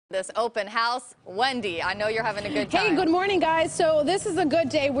This open house. Wendy, I know you're having a good time. Hey, good morning, guys. So this is a good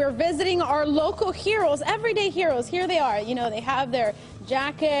day. We're visiting our local heroes, everyday heroes. Here they are. You know, they have their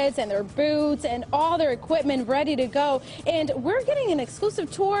jackets and their boots and all their equipment ready to go. And we're getting an exclusive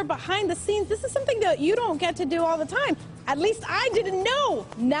tour behind the scenes. This is something that you don't get to do all the time. At least I didn't know.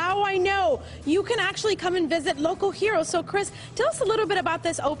 Now I know. You can actually come and visit local heroes. So, Chris, tell us a little bit about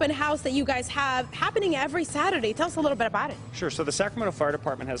this open house that you guys have happening every Saturday. Tell us a little bit about it. Sure. So the Sacramento Fire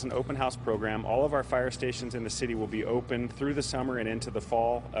Department has an open house program. All of our fire stations in the city will be open through the summer and into the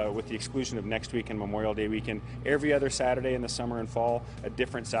fall, with the exclusion of next week and Memorial Day weekend. Every other Saturday in the summer and fall, a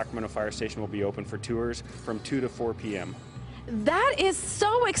different Sacramento fire station will be open for tours from 2 to 4 p.m. That is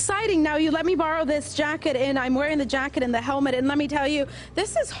so exciting. Now, you let me borrow this jacket, and I'm wearing the jacket and the helmet, and let me tell you,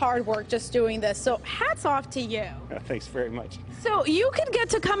 this is hard work just doing this, so hats off to you. Thanks very much. So you could get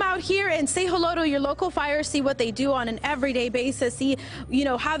to come out here and say hello to your local fire, see what they do on an everyday basis, see, you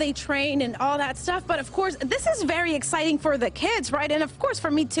know, how they train and all that stuff. But of course, this is very exciting for the kids, right? And of course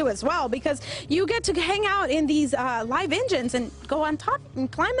for me too as well, because you get to hang out in these live engines and go on top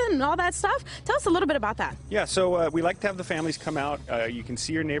and climb them and all that stuff. Tell us a little bit about that. Yeah, so we like to have the families come out. You can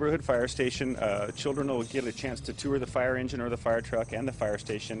see your neighborhood fire station. Children will get a chance to tour the fire engine or the fire truck and the fire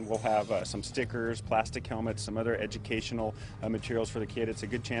station. We'll have some stickers, plastic helmets, some other educational materials for the kid. It's a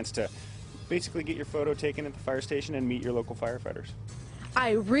good chance to basically get your photo taken at the fire station and meet your local firefighters.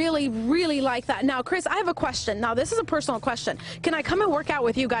 I really, really like that. Now, Chris, I have a question. Now, this is a personal question. Can I come and work out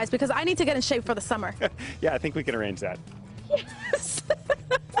with you guys? Because I need to get in shape for the summer. Yeah, I think we can arrange that. Yes.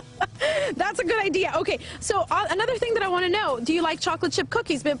 That's a good idea. Okay, so another thing that I want to know, do you like chocolate chip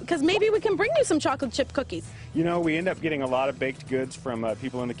cookies? Because maybe we can bring you some chocolate chip cookies. You know, we end up getting a lot of baked goods from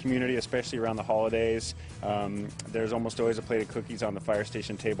people in the community, especially around the holidays. There's almost always a plate of cookies on the fire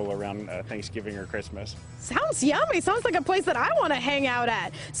station table around Thanksgiving or Christmas. Sounds yummy. Sounds like a place that I want to hang out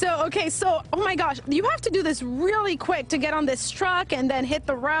at. So, okay, so, oh my gosh, you have to do this really quick to get on this truck and then hit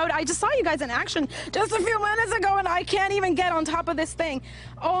the road. I just saw you guys in action just a few minutes ago, and I can't even get on top of this thing.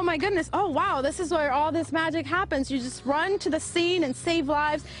 Oh my goodness. Oh wow, this is where all this magic happens. You just run to the scene and save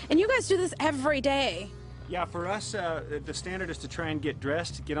lives, and you guys do this every day. Yeah, for us, the standard is to try and get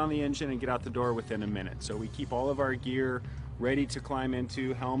dressed, get on the engine, and get out the door within a minute. So we keep all of our gear ready to climb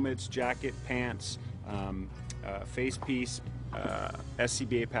into: helmets, jacket, pants, face piece,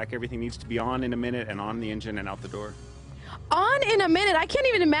 SCBA pack. Everything needs to be on in a minute and on the engine and out the door. On in a minute. I can't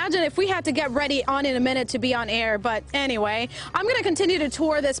even imagine if we had to get ready on in a minute to be on air. But anyway, I'm going to continue to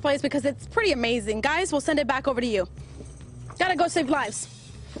tour this place because it's pretty amazing. Guys, we'll send it back over to you. Gotta go save lives.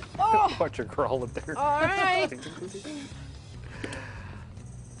 Oh. Watch her crawl up there. All right.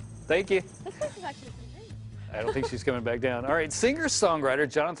 Thank you. This place is actually pretty great. I don't think she's coming back down. All right, singer-songwriter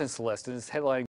Jonathan Celestin is headlining